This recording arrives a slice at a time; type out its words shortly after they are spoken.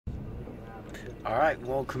Alright,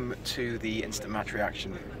 welcome to the instant match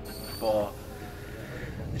reaction for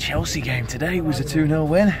the Chelsea game today. It was a 2-0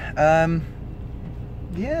 win.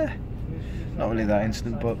 Yeah, not really that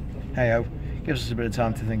instant, but hey-ho, gives us a bit of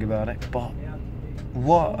time to think about it. But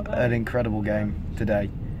what an incredible game today,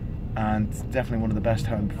 and definitely one of the best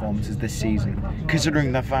home performances this season,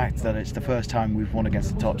 considering the fact that it's the first time we've won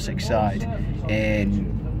against the top 6 side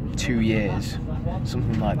in 2 years.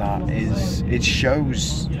 Something like that it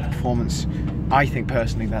shows performance, I think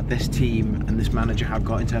personally, that this team and this manager have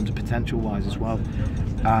got in terms of potential wise as well.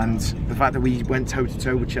 And the fact that we went toe to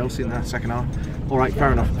toe with Chelsea in that second half, alright,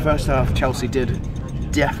 fair enough. First half Chelsea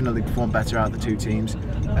did definitely perform better out of the two teams.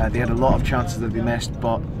 They had a lot of chances that they missed,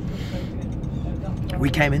 but we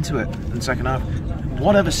came into it in the second half.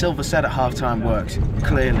 Whatever Silva said at half-time worked,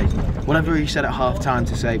 clearly. Whatever he said at half-time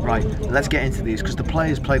to say, right, let's get into these, because the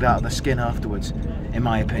players played out of their skin afterwards, in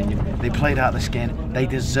my opinion. They played out of their skin. They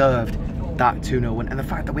deserved that 2-0 win. And the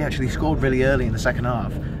fact that we actually scored really early in the second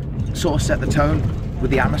half sort of set the tone with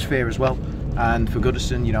the atmosphere as well. And for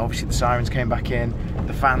Goodison, you know, obviously the sirens came back in.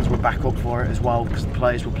 The fans were back up for it as well, because the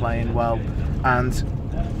players were playing well. And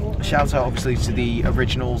shout out obviously to the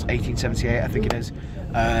originals, 1878 I think it is,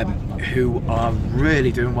 who are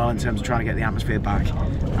really doing well in terms of trying to get the atmosphere back,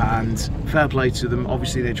 and fair play to them.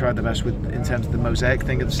 Obviously they tried their best in terms of the mosaic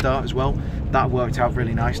thing at the start as well. That worked out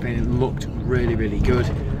really nicely and it looked really, really good,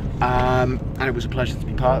 and it was a pleasure to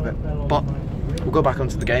be part of it. But we'll go back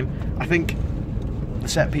onto the game. I think the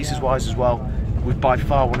set pieces wise as well was by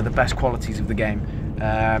far one of the best qualities of the game.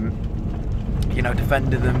 You know,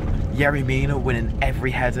 defending them, Yerry Mina winning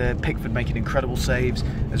every header, Pickford making incredible saves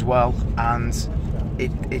as well, and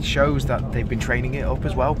it shows that they've been training it up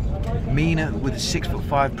as well. Mina with a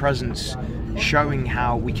 6'5" presence, showing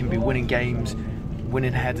how we can be winning games,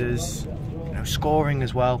 winning headers, you know, scoring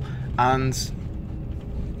as well. And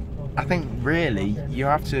I think really you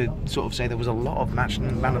have to sort of say there was a lot of man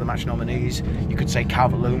of the match nominees. You could say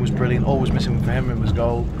Calvert-Lewin was brilliant, always missing for him was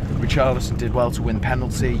goal. Richarlison did well to win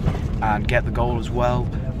penalty and get the goal as well.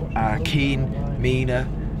 Keane, Mina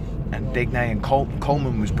and Digne and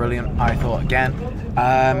Coleman was brilliant, I thought, again.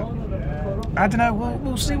 I don't know,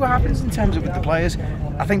 we'll see what happens in terms of with the players.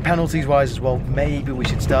 I think penalties wise as well, maybe we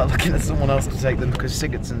should start looking at someone else to take them, because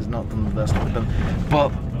Sigurdsson's not done the best with them.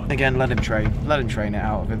 But again, let him train it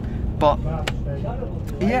out of him. But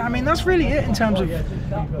yeah, I mean, that's really it in terms of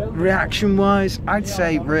reaction wise. I'd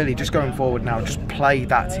say really just going forward now, just play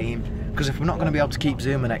that team, because if we're not going to be able to keep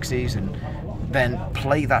Zuma next season, then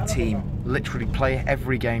play that team. Literally play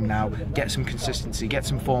every game now, get some consistency, get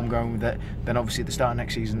some form going with it. Then obviously at the start of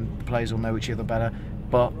next season, the players will know each other better.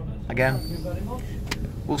 But again,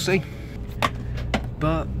 we'll see.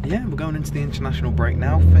 But yeah, we're going into the international break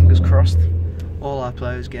now. Fingers crossed all our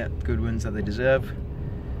players get good wins that they deserve.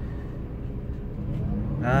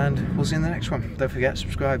 And we'll see you in the next one. Don't forget,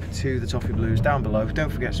 subscribe to the Toffee Blues down below.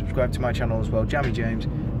 Don't forget, subscribe to my channel as well, Jammy James.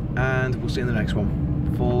 And we'll see you in the next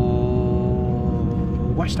one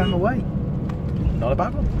for West Ham away. Not a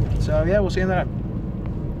bad one. So yeah, we'll see you in there.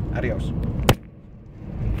 Adios.